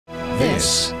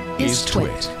This is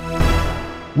TWiT.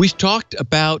 We talked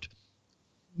about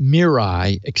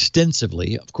Mirai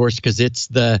extensively, of course, because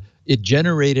it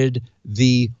generated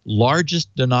the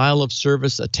largest denial of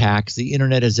service attacks the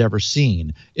internet has ever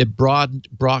seen. It brought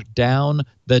down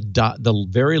the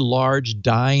very large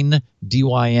DYN,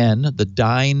 the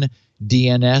DYN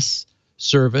DNS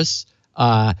service.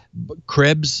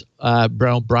 Krebs,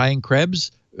 Brian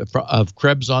Krebs of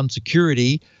Krebs on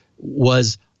Security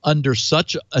was under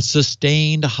such a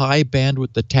sustained high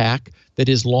bandwidth attack that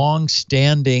his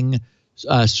long-standing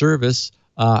service,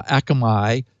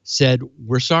 Akamai, said,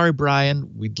 "We're sorry, Brian,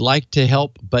 we'd like to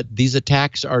help, but these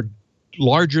attacks are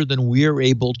larger than we're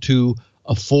able to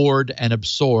afford and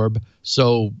absorb,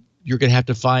 so you're going to have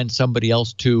to find somebody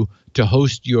else to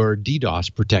host your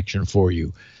DDoS protection for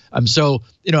you." So,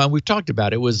 and we've talked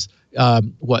about it was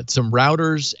some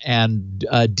routers and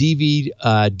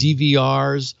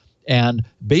DVRs and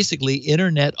basically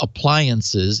internet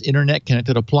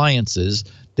connected appliances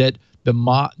that the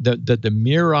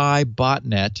Mirai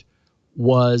botnet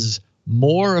was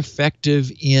more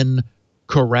effective in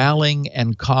corralling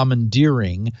and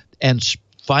commandeering and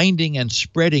finding and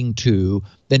spreading to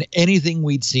than anything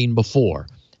we'd seen before.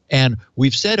 And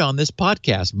we've said on this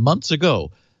podcast months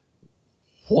ago,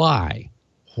 why?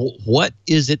 What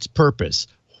is its purpose?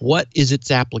 What is its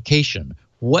application?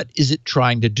 What is it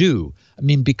trying to do? I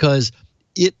mean, because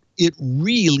it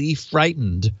really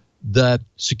frightened the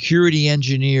security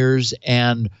engineers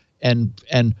and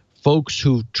folks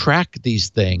who track these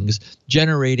things,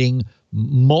 generating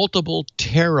multiple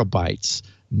terabytes,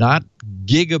 not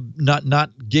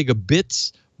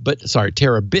gigabits, but sorry,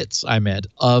 terabits. I meant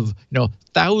of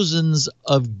thousands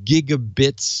of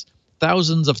gigabits,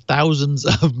 thousands of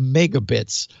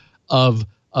megabits of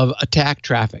attack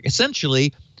traffic.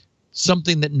 Essentially,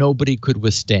 something that nobody could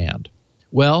withstand.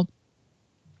 Well,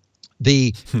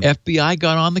 the FBI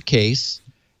got on the case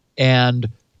and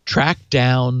tracked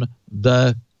down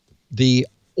the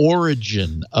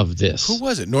origin of this. Who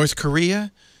was it? North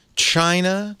Korea?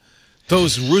 China?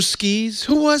 Those Ruskies?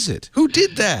 Who was it? Who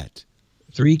did that?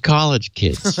 3 college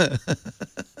kids.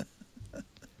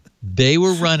 They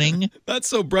were running. Not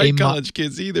so bright college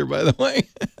kids either, by the way.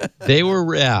 They were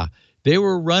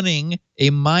running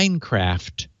a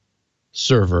Minecraft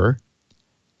server,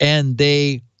 and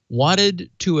they wanted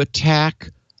to attack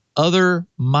other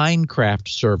Minecraft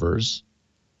servers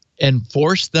and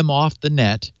force them off the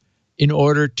net in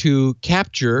order to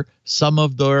capture some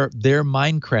of their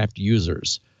Minecraft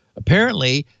users.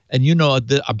 Apparently, and you know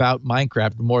about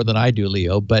Minecraft more than I do,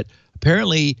 Leo, but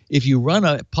apparently if you run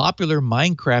a popular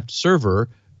Minecraft server,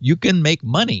 you can make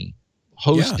money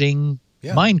hosting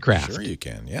Minecraft. Sure you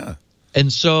can, yeah.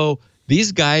 And so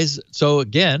these guys,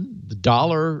 again, the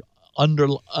dollar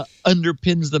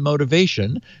underpins the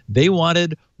motivation. They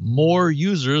wanted more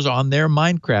users on their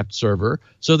Minecraft server.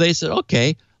 So they said,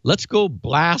 okay, let's go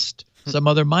blast some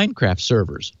other Minecraft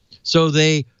servers. So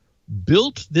they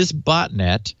built this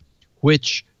botnet,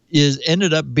 which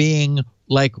ended up being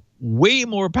like way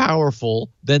more powerful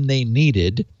than they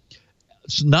needed.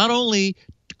 So not only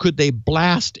could they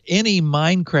blast any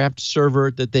Minecraft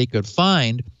server that they could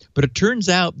find, but it turns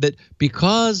out that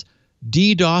because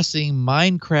DDoSing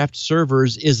Minecraft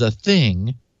servers is a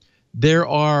thing, there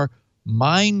are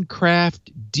Minecraft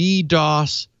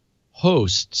DDoS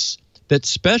hosts that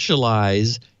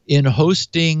specialize in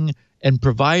hosting and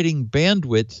providing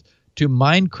bandwidth to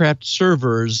Minecraft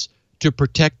servers to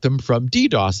protect them from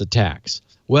DDoS attacks.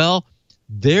 Well,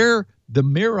 the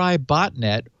Mirai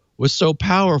botnet was so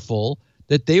powerful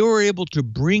that they were able to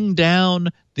bring down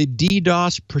the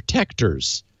DDoS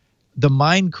protectors, the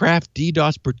Minecraft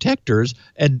DDoS protectors,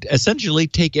 and essentially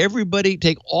take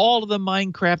all of the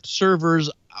Minecraft servers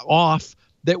off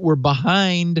that were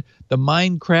behind the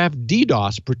Minecraft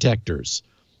DDoS protectors.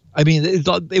 I mean,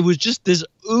 it was just this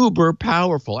uber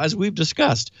powerful, as we've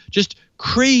discussed, just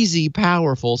crazy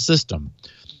powerful system.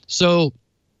 So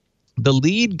the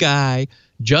lead guy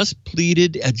just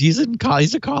pleaded, he's a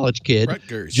college kid,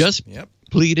 Rutgers.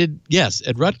 Pleaded, yes,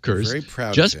 at Rutgers. Very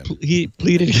proud of him. He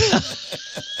pleaded,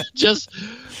 just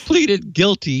pleaded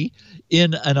guilty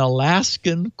in an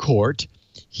Alaskan court.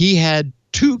 He had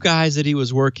 2 guys that he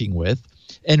was working with,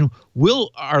 and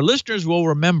our listeners will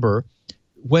remember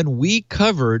when we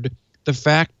covered the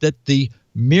fact that the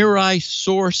Mirai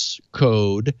source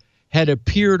code had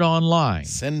appeared online.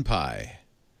 Senpai.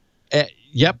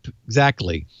 Yep,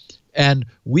 exactly. And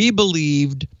we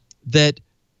believed that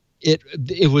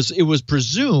it was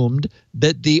presumed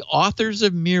that the authors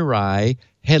of Mirai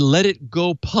had let it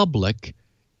go public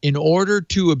in order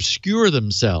to obscure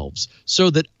themselves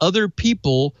so that other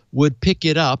people would pick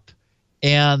it up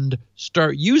and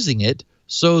start using it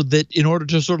so that in order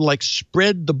to sort of like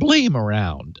spread the blame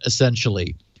around,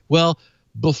 essentially. Well,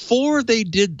 before they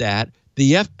did that,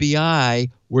 the FBI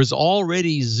was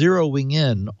already zeroing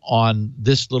in on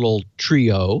this little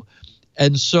trio.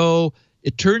 And so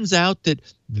it turns out that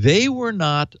they were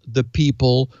not the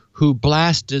people who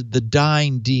blasted the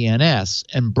Dyn DNS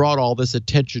and brought all this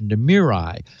attention to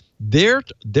Mirai.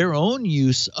 Their own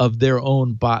use of their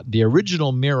own bot, the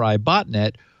original Mirai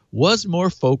botnet, was more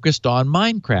focused on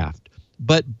Minecraft.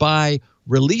 But by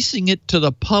releasing it to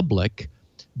the public,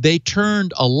 they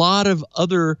turned a lot of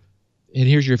other, and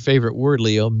here's your favorite word,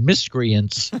 Leo,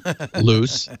 miscreants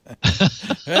loose.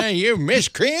 Hey, you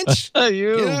miscreants!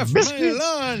 You Get off my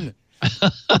lawn!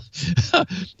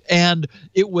 And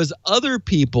it was other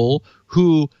people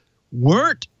who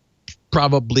weren't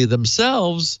probably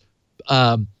themselves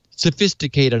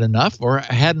sophisticated enough or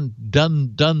hadn't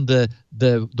done the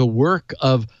work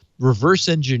of reverse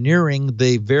engineering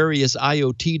the various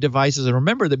IoT devices. And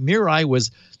remember that Mirai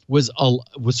was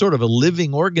sort of a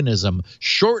living organism.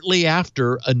 Shortly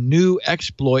after a new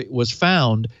exploit was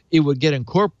found, it would get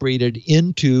incorporated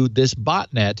into this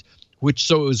botnet,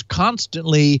 so it was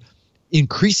constantly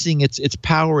increasing its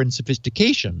power and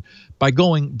sophistication.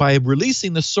 By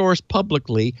releasing the source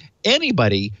publicly,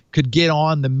 anybody could get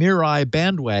on the Mirai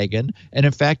bandwagon. And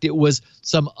in fact, it was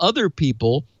some other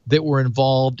people that were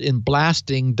involved in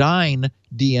blasting Dyn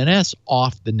DNS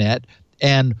off the net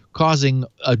and causing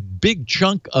a big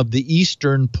chunk of the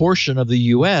eastern portion of the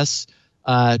U.S.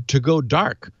 To go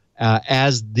dark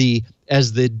as the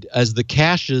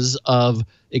caches of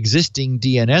existing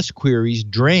DNS queries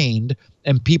drained,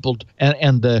 and people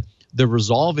and the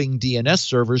resolving DNS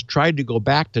servers tried to go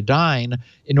back to Dyn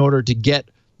in order to get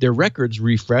their records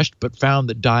refreshed, but found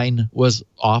that Dyn was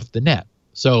off the net.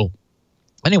 So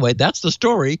anyway, that's the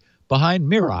story behind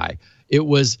Mirai. It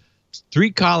was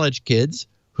 3 college kids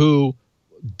who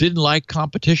didn't like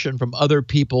competition from other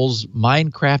people's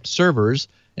Minecraft servers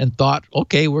and thought,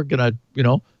 okay, we're going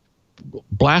to,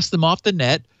 blast them off the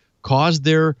net, cause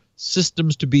their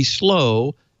systems to be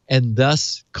slow, and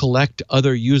thus collect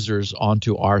other users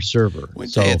onto our server.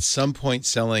 Weren't they at some point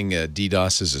selling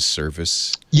DDoS as a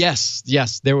service? Yes.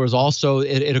 There was also,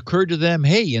 it occurred to them,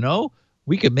 hey,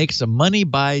 we could make some money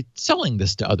by selling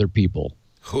this to other people.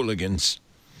 Hooligans.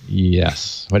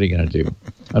 Yes. What are you going to do?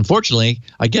 Unfortunately,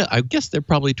 I guess they're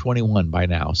probably 21 by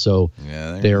now, so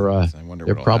yeah, they're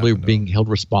probably being held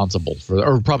responsible for,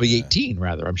 or probably 18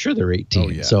 rather. I'm sure they're 18. Oh,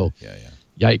 yeah. So,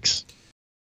 yikes.